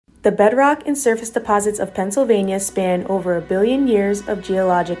The bedrock and surface deposits of Pennsylvania span over 1 billion years of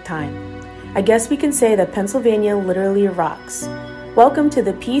geologic time. I guess we can say that Pennsylvania literally rocks. Welcome to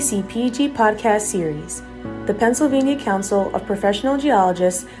the PCPG podcast series. The Pennsylvania Council of Professional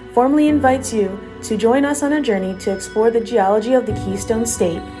Geologists formally invites you to join us on a journey to explore the geology of the Keystone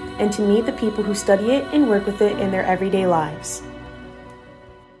State and to meet the people who study it and work with it in their everyday lives.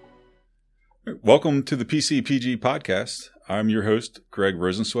 Welcome to the PCPG podcast. I'm your host, Greg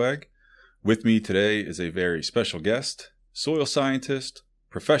Rosenzweig. With me today is a very special guest, soil scientist,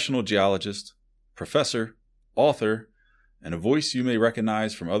 professional geologist, professor, author, and a voice you may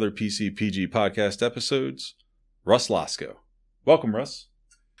recognize from other PCPG podcast episodes, Russ Lasko. Welcome, Russ.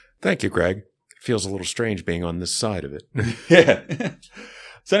 Thank you, Greg. It feels a little strange being on this side of it. Yeah.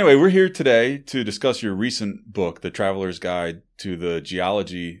 So anyway, we're here today to discuss your recent book, The Traveler's Guide to the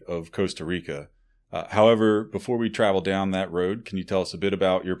Geology of Costa Rica. However, before we travel down that road, can you tell us a bit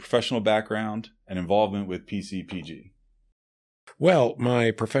about your professional background and involvement with PCPG? Well,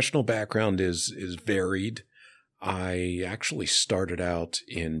 my professional background is varied. I actually started out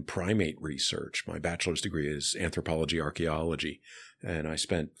in primate research. My bachelor's degree is anthropology archaeology, and I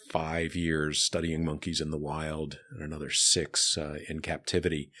spent 5 years studying monkeys in the wild and another 6 in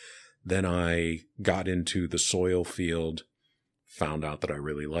captivity. Then I got into the soil field, found out that I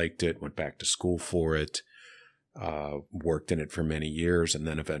really liked it, went back to school for it, worked in it for many years, and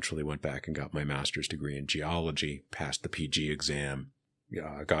then eventually went back and got my master's degree in geology, passed the PG exam,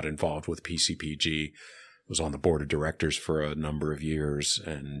 got involved with PCPG, was on the board of directors for a number of years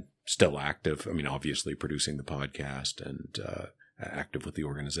and still active. I mean, obviously producing the podcast and active with the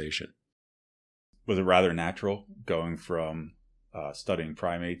organization. Was it rather natural going from studying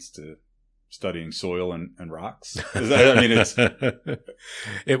primates to studying soil and rocks?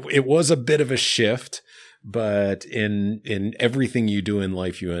 It was a bit of a shift, but in everything you do in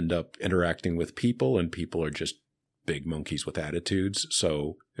life, you end up interacting with people, and people are just big monkeys with attitudes.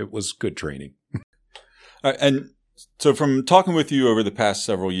 So it was good training. And so from talking with you over the past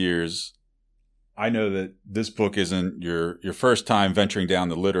several years, I know that this book isn't your first time venturing down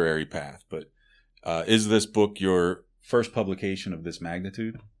the literary path, but is this book your first publication of this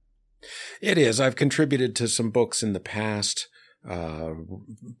magnitude? It is. I've contributed to some books in the past,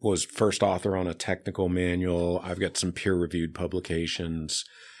 was first author on a technical manual. I've got some peer-reviewed publications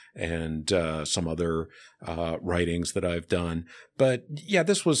and some other writings that I've done. But yeah,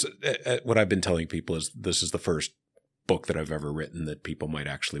 this was what I've been telling people is this is the first book that I've ever written that people might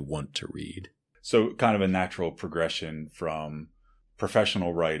actually want to read. So kind of a natural progression from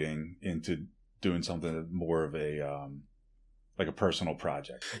professional writing into doing something more of a like a personal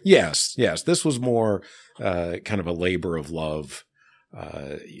project. Yes. This was more kind of a labor of love.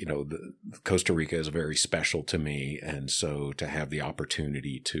 Costa Rica is very special to me, and so to have the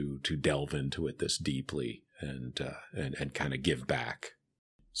opportunity to delve into it this deeply and kind of give back.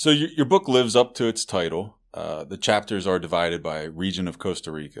 So your book lives up to its title. The chapters are divided by region of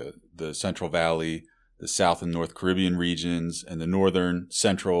Costa Rica: the Central Valley, the South and North Caribbean regions, and the Northern,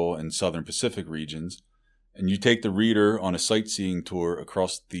 Central, and Southern Pacific regions. And you take the reader on a sightseeing tour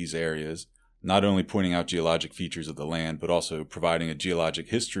across these areas, not only pointing out geologic features of the land, but also providing a geologic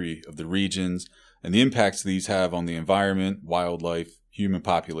history of the regions and the impacts these have on the environment, wildlife, human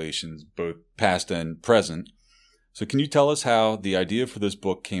populations, both past and present. So can you tell us how the idea for this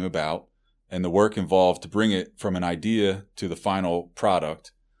book came about and the work involved to bring it from an idea to the final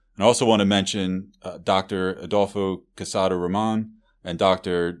product? And I also want to mention Dr. Adolfo Casado Roman and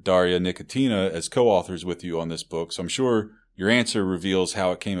Dr. Daria Nicotina as co-authors with you on this book. So I'm sure your answer reveals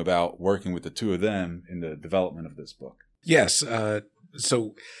how it came about working with the two of them in the development of this book. Yes.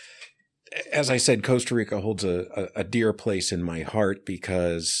 So as I said, Costa Rica holds a dear place in my heart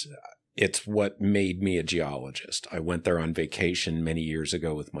because it's what made me a geologist. I went there on vacation many years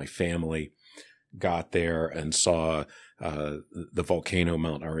ago with my family, got there and saw the volcano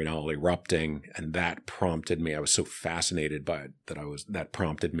Mount Arenal erupting, and that prompted me. I was so fascinated by it that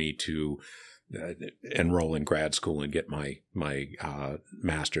prompted me to enroll in grad school and get my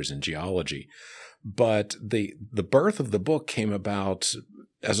master's in geology. But the birth of the book came about,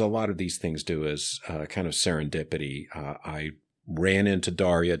 as a lot of these things do, as kind of serendipity. I ran into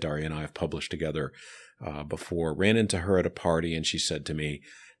Daria. Daria and I have published together before. Ran into her at a party, and she said to me,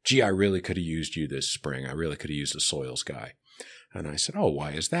 "Gee, I really could have used you this spring. I really could have used a soils guy." And I said, "Oh,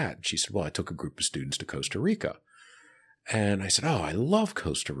 why is that?" And she said, "Well, I took a group of students to Costa Rica." And I said, "Oh, I love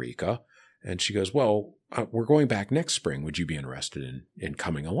Costa Rica." And she goes, "Well, we're going back next spring. Would you be interested in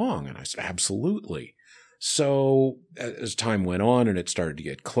coming along?" And I said, "Absolutely." So as time went on and it started to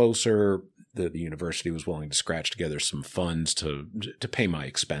get closer, the university was willing to scratch together some funds to pay my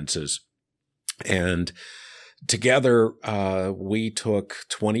expenses. And together, we took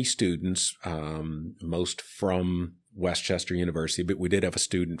 20 students, most from Westchester University, but we did have a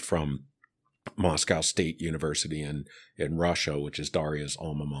student from Moscow State University in Russia, which is Daria's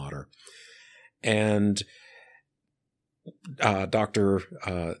alma mater. And Dr.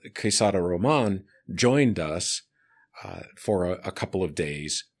 Quesada Roman joined us for a couple of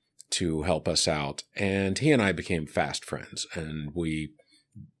days to help us out. And he and I became fast friends, and we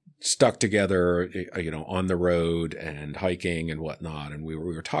stuck together, on the road and hiking and whatnot. And we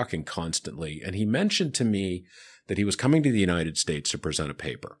were talking constantly. And he mentioned to me that he was coming to the United States to present a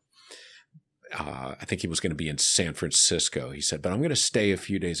paper. I think he was going to be in San Francisco. He said, but I'm going to stay a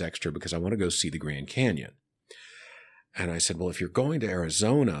few days extra because I want to go see the Grand Canyon. And I said, well, if you're going to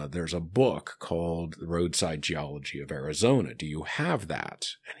Arizona, there's a book called The Roadside Geology of Arizona. Do you have that?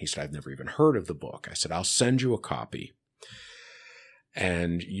 And he said, I've never even heard of the book. I said, I'll send you a copy.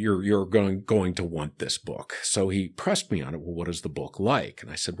 And you're going to want this book. So he pressed me on it. Well, what is the book like? And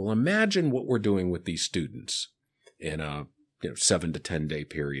I said, well, imagine what we're doing with these students in a 7 to 10 day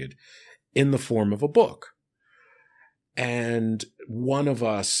period in the form of a book. And one of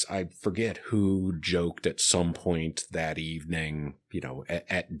us, I forget who, joked at some point that evening,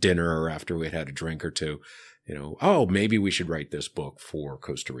 at dinner or after we had had a drink or two, oh, maybe we should write this book for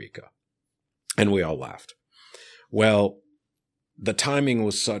Costa Rica. And we all laughed. Well, the timing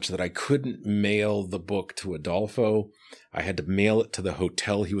was such that I couldn't mail the book to Adolfo. I had to mail it to the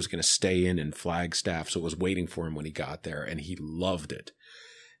hotel he was going to stay in Flagstaff. So it was waiting for him when he got there, and he loved it.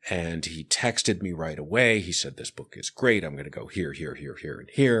 And he texted me right away. He said, this book is great. I'm going to go here, here, here, here, and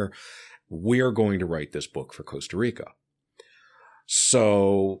here. We're going to write this book for Costa Rica.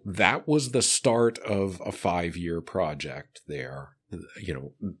 So that was the start of a 5-year project there.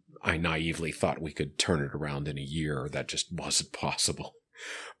 I naively thought we could turn it around in a year. That just wasn't possible.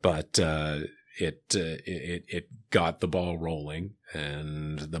 But it got the ball rolling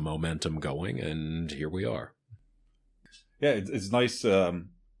and the momentum going, and here we are. Yeah, it's nice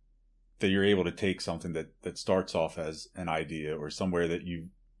that you're able to take something that starts off as an idea or somewhere that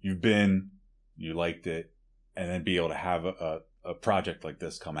you've been, you liked it, and then be able to have a project like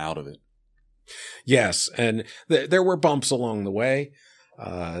this come out of it. Yes, and there were bumps along the way.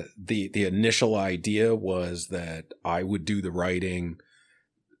 The initial idea was that I would do the writing,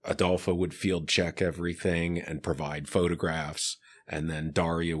 Adolfo would field check everything and provide photographs, and then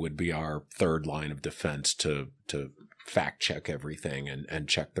Daria would be our third line of defense to fact check everything and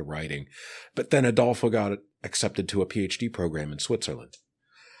check the writing. But then Adolfo got accepted to a PhD program in Switzerland.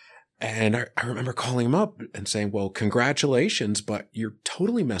 And I remember calling him up and saying, well, congratulations, but you're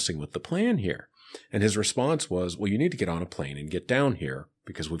totally messing with the plan here. And his response was, well, you need to get on a plane and get down here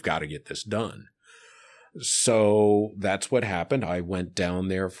because we've got to get this done. So that's what happened. I went down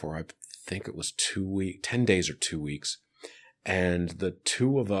there for, I think it was 10 days or 2 weeks. And the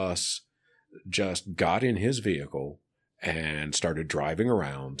two of us just got in his vehicle and started driving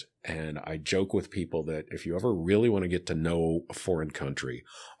around. And I joke with people that if you ever really want to get to know a foreign country,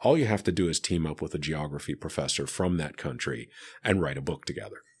 all you have to do is team up with a geography professor from that country and write a book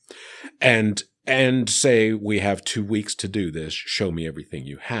together. And say, we have 2 weeks to do this. Show me everything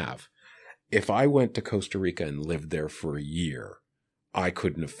you have. If I went to Costa Rica and lived there for a year, I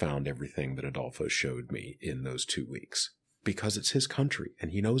couldn't have found everything that Adolfo showed me in those 2 weeks because it's his country and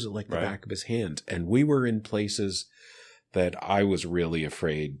he knows it like the back of his hand. And we were in places that I was really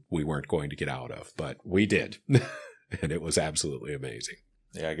afraid we weren't going to get out of, but we did. And it was absolutely amazing.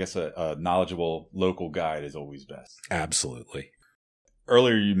 Yeah, I guess a knowledgeable local guide is always best. Absolutely.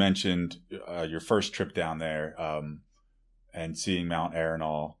 Earlier, you mentioned your first trip down there and seeing Mount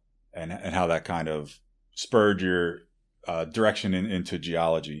Arenal and how that kind of spurred your direction into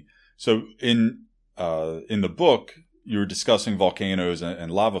geology. So in the book, you were discussing volcanoes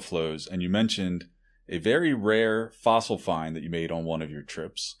and lava flows, and you mentioned a very rare fossil find that you made on one of your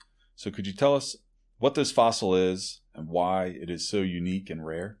trips. So could you tell us what this fossil is and why it is so unique and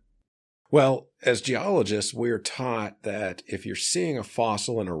rare? Well, as geologists, we're taught that if you're seeing a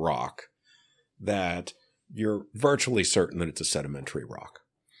fossil in a rock, that you're virtually certain that it's a sedimentary rock.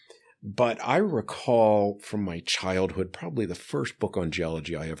 But I recall from my childhood, probably the first book on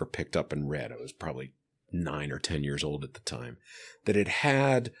geology I ever picked up and read, I was probably 9 or 10 years old at the time, that it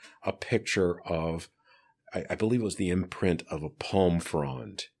had a picture of, I believe it was the imprint of a palm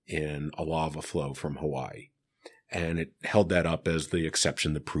frond in a lava flow from Hawaii. And it held that up as the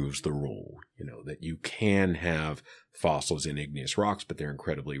exception that proves the rule, that you can have fossils in igneous rocks, but they're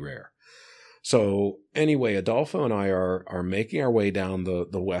incredibly rare. So anyway, Adolfo and I are making our way down the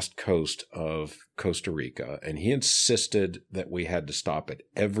west coast of Costa Rica, and he insisted that we had to stop at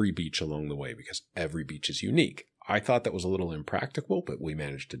every beach along the way because every beach is unique. I thought that was a little impractical, but we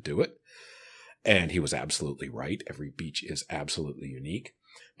managed to do it. And he was absolutely right. Every beach is absolutely unique.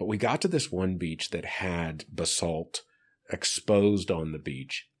 But we got to this one beach that had basalt exposed on the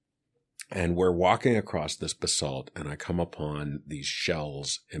beach. And we're walking across this basalt, and I come upon these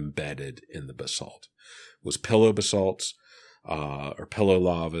shells embedded in the basalt. It was pillow basalts, or pillow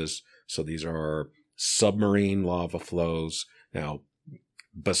lavas. So these are submarine lava flows. Now,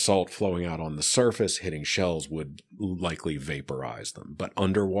 basalt flowing out on the surface, hitting shells would likely vaporize them. But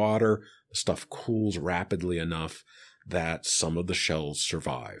underwater, the stuff cools rapidly enough that some of the shells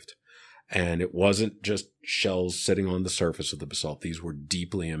survived. And it wasn't just shells sitting on the surface of the basalt. These were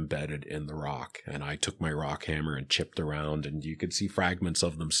deeply embedded in the rock. And I took my rock hammer and chipped around, and you could see fragments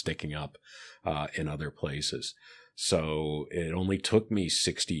of them sticking up in other places. So it only took me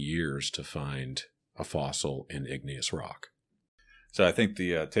 60 years to find a fossil in igneous rock. So I think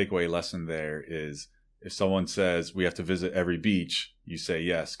the takeaway lesson there is if someone says we have to visit every beach, you say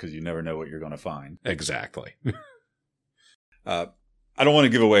yes, because you never know what you're going to find. Exactly. I don't want to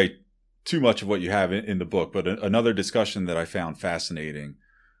give away too much of what you have in the book, but another discussion that I found fascinating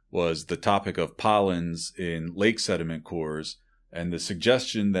was the topic of pollens in lake sediment cores and the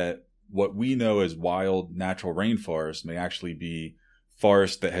suggestion that what we know as wild natural rainforest may actually be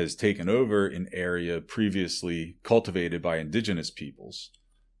forest that has taken over an area previously cultivated by indigenous peoples.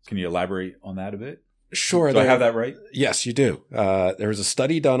 Can you elaborate on that a bit? Sure. Do I have that right? Yes, you do. There was a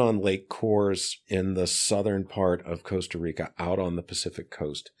study done on lake cores in the southern part of Costa Rica out on the Pacific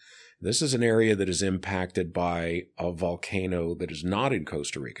coast. This is an area that is impacted by a volcano that is not in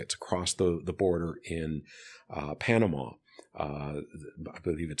Costa Rica. It's across the border in Panama. I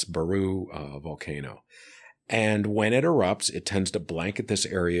believe it's Baru volcano. And when it erupts, it tends to blanket this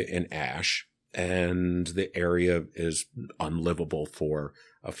area in ash, and the area is unlivable for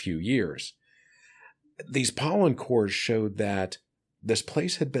a few years. These pollen cores showed that this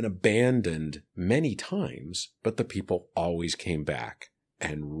place had been abandoned many times, but the people always came back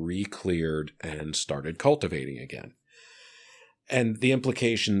and re-cleared and started cultivating again. And the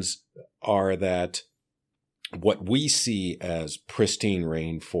implications are that what we see as pristine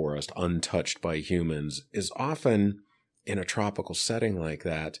rainforest untouched by humans is often, in a tropical setting like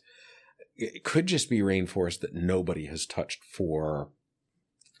that, it could just be rainforest that nobody has touched for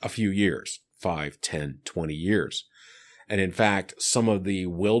a few years, 5, 10, 20 years. And in fact, some of the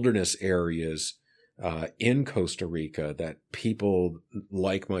wilderness areas in Costa Rica that people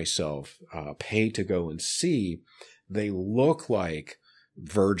like myself pay to go and see, they look like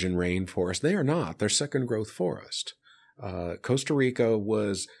virgin rainforest. They are not. They're second growth forest. Costa Rica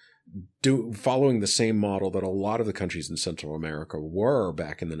was following the same model that a lot of the countries in Central America were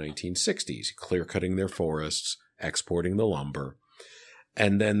back in the 1960s, clear-cutting their forests, exporting the lumber.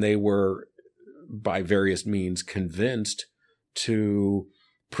 And then they were, by various means, convinced to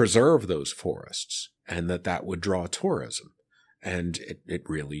preserve those forests and that would draw tourism. And it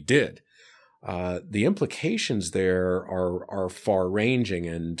really did. The implications there are far-ranging,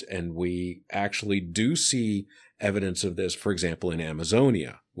 and we actually do see evidence of this, for example, in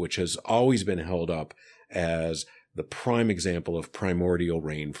Amazonia, which has always been held up as the prime example of primordial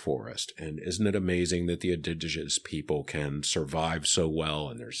rainforest. And isn't it amazing that the indigenous people can survive so well,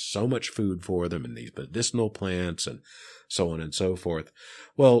 and there's so much food for them, and these medicinal plants, and so on and so forth?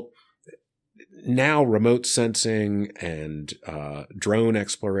 Well, now remote sensing and drone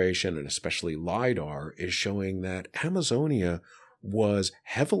exploration, and especially LiDAR, is showing that Amazonia was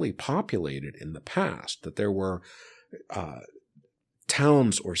heavily populated in the past, that there were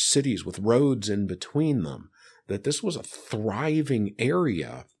towns or cities with roads in between them, that this was a thriving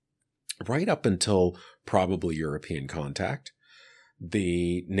area right up until probably European contact.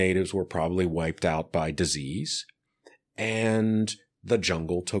 The natives were probably wiped out by disease, and the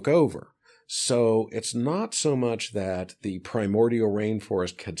jungle took over. So it's not so much that the primordial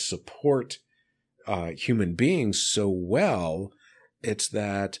rainforest could support human beings so well, it's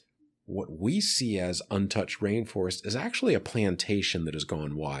that what we see as untouched rainforest is actually a plantation that has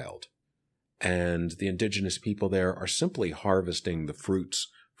gone wild. And the indigenous people there are simply harvesting the fruits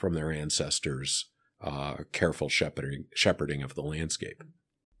from their ancestors' careful shepherding of the landscape.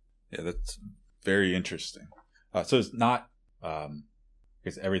 Yeah, that's very interesting. So it's not...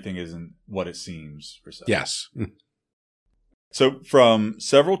 because everything isn't what it seems, per se. Yes. So from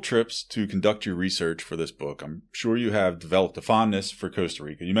several trips to conduct your research for this book, I'm sure you have developed a fondness for Costa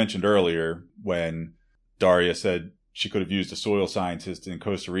Rica. You mentioned earlier when Daria said she could have used a soil scientist in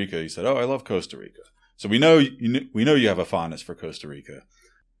Costa Rica. You said, "Oh, I love Costa Rica." So we know you have a fondness for Costa Rica.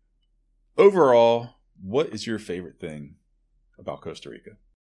 Overall, what is your favorite thing about Costa Rica?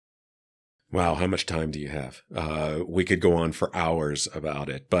 Wow, how much time do you have? We could go on for hours about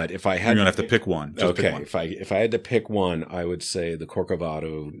it, but if I had, you don't have to pick one. Just okay, pick one. if I had to pick one, I would say the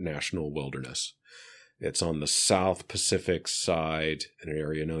Corcovado National Wilderness. It's on the South Pacific side, an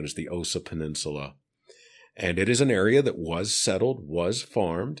area known as the Osa Peninsula, and it is an area that was settled, was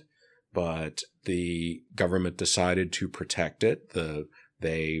farmed, but the government decided to protect it.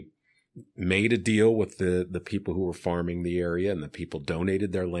 They made a deal with the people who were farming the area, and the people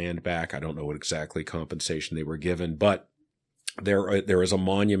donated their land back. I don't know what exactly compensation they were given, but there is a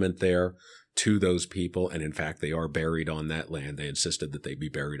monument there to those people, and in fact, they are buried on that land. They insisted that they be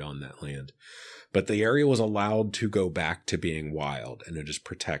buried on that land. But the area was allowed to go back to being wild, and it is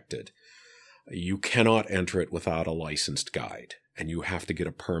protected. You cannot enter it without a licensed guide, and you have to get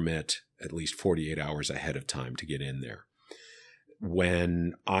a permit at least 48 hours ahead of time to get in there.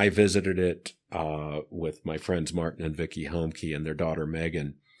 When I visited it with my friends Martin and Vicky Helmke and their daughter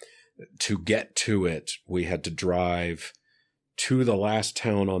Megan, to get to it, we had to drive to the last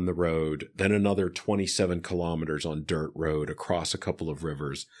town on the road, then another 27 kilometers on dirt road across a couple of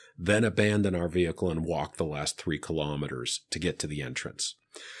rivers, then abandon our vehicle and walk the last 3 kilometers to get to the entrance.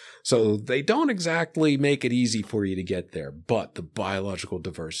 So they don't exactly make it easy for you to get there, but the biological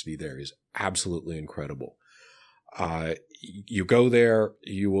diversity there is absolutely incredible. You go there,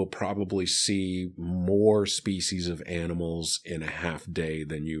 you will probably see more species of animals in a half day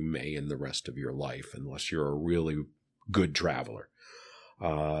than you may in the rest of your life, unless you're a really good traveler.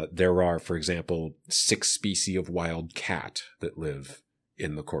 There are, for example, 6 species of wild cat that live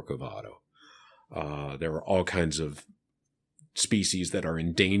in the Corcovado. There are all kinds of species that are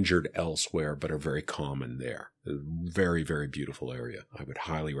endangered elsewhere, but are very common there. A very, very beautiful area. I would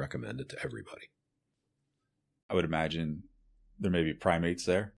highly recommend it to everybody. I would imagine there may be primates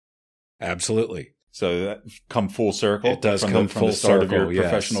there. Absolutely. So that come full circle. It does from full the start circle, of your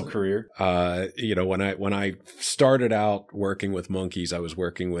professional career. When I started out working with monkeys, I was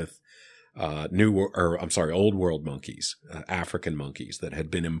working with old world monkeys, African monkeys that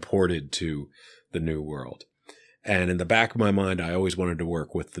had been imported to the New World. And in the back of my mind, I always wanted to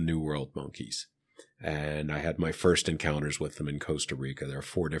work with the New World monkeys. And I had my first encounters with them in Costa Rica. There are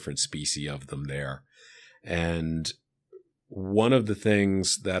 4 different species of them there. And one of the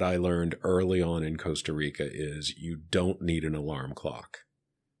things that I learned early on in Costa Rica is you don't need an alarm clock.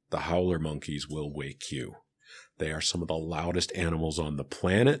 The howler monkeys will wake you. They are some of the loudest animals on the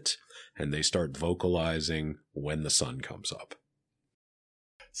planet, and they start vocalizing when the sun comes up.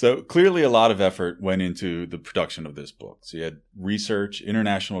 So clearly a lot of effort went into the production of this book. So you had research,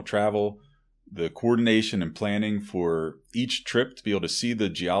 international travel, the coordination and planning for each trip to be able to see the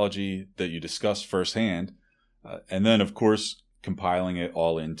geology that you discussed firsthand, and then, of course, compiling it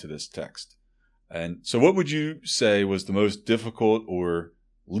all into this text. And so what would you say was the most difficult or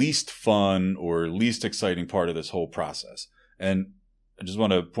least fun or least exciting part of this whole process? And I just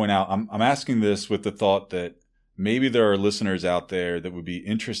want to point out, I'm asking this with the thought that maybe there are listeners out there that would be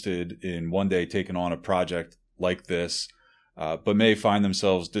interested in one day taking on a project like this, but may find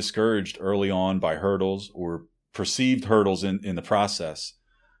themselves discouraged early on by hurdles or perceived hurdles in the process.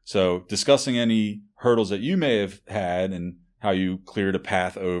 So discussing any hurdles that you may have had and how you cleared a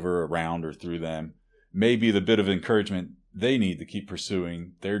path over, around, or through them may be the bit of encouragement they need to keep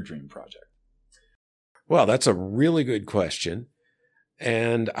pursuing their dream project. Well, that's a really good question.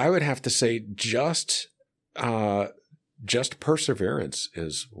 And I would have to say just perseverance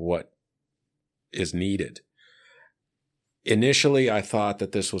is what is needed. Initially, I thought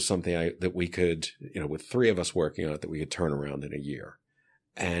that this was something that we could, with 3 of us working on it, that we could turn around in a year.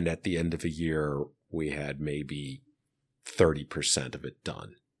 And at the end of a year, we had maybe 30% of it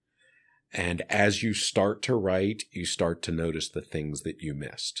done. And as you start to write, you start to notice the things that you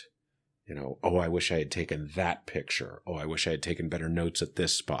missed. Oh, I wish I had taken that picture. Oh, I wish I had taken better notes at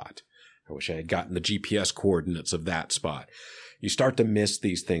this spot. I wish I had gotten the GPS coordinates of that spot. You start to miss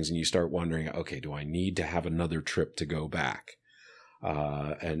these things and you start wondering, okay, do I need to have another trip to go back?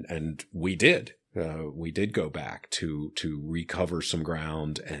 And we did. We did go back to recover some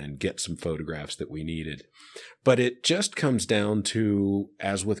ground and get some photographs that we needed. But it just comes down to,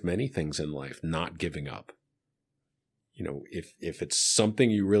 as with many things in life, not giving up. If it's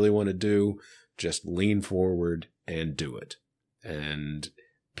something you really want to do, just lean forward and do it. And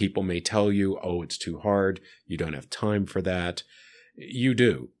people may tell you, oh, it's too hard. You don't have time for that. You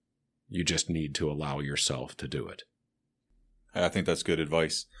do. You just need to allow yourself to do it. I think that's good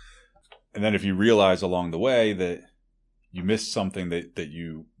advice. And then if you realize along the way that you missed something that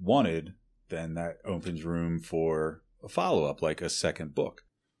you wanted, then that opens room for a follow-up, like a second book.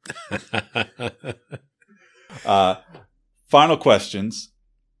 Final questions.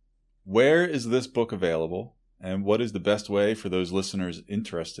 Where is this book available, and what is the best way for those listeners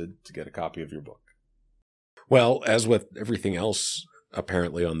interested to get a copy of your book? Well, as with everything else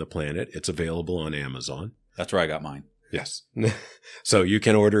apparently on the planet, it's available on Amazon. That's where I got mine. Yes. So you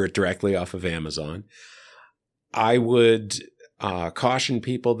can order it directly off of Amazon. I would caution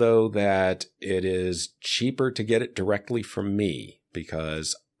people, though, that it is cheaper to get it directly from me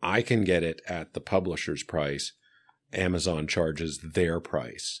because I can get it at the publisher's price. Amazon charges their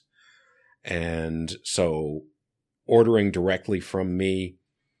price. And so ordering directly from me,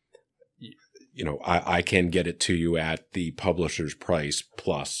 I can get it to you at the publisher's price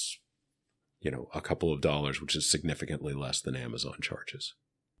plus, a couple of dollars, which is significantly less than Amazon charges.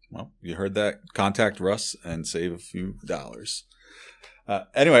 Well, you heard that. Contact Russ and save a few dollars.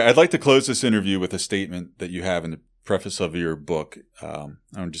 Anyway, I'd like to close this interview with a statement that you have in the preface of your book.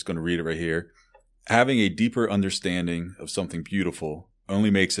 I'm just going to read it right here. Having a deeper understanding of something beautiful only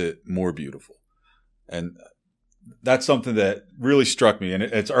makes it more beautiful. And that's something that really struck me. And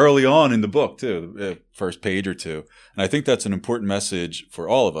it's early on in the book, too, the first page or two. And I think that's an important message for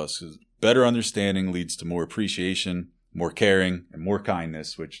all of us. Better understanding leads to more appreciation, more caring, and more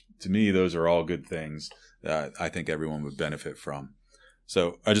kindness, which to me, those are all good things that I think everyone would benefit from.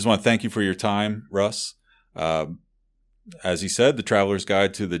 So I just want to thank you for your time, Russ. As he said, the Traveler's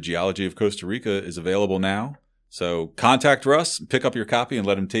Guide to the Geology of Costa Rica is available now. So contact Russ, pick up your copy, and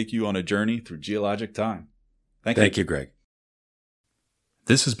let him take you on a journey through geologic time. Thank you, Greg.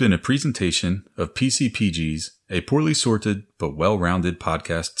 This has been a presentation of PCPG's A Poorly Sorted but Well-Rounded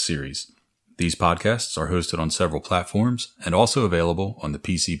Podcast Series. These podcasts are hosted on several platforms and also available on the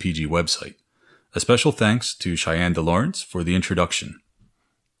PCPG website. A special thanks to Cheyenne DeLawrence for the introduction.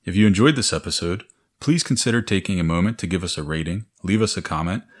 If you enjoyed this episode, please consider taking a moment to give us a rating, leave us a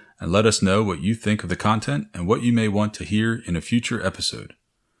comment, and let us know what you think of the content and what you may want to hear in a future episode.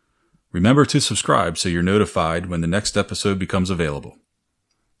 Remember to subscribe so you're notified when the next episode becomes available.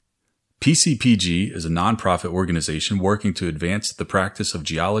 PCPG is a nonprofit organization working to advance the practice of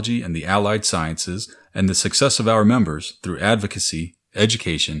geology and the allied sciences and the success of our members through advocacy,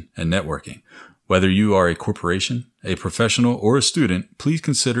 education, and networking. Whether you are a corporation, a professional, or a student, please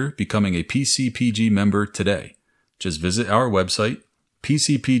consider becoming a PCPG member today. Just visit our website,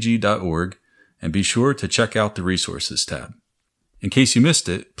 pcpg.org, and be sure to check out the Resources tab. In case you missed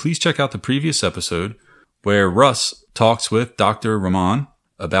it, please check out the previous episode where Russ talks with Dr. Rahman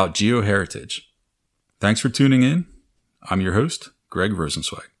about geoheritage. Thanks for tuning in. I'm your host, Greg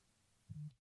Rosenzweig.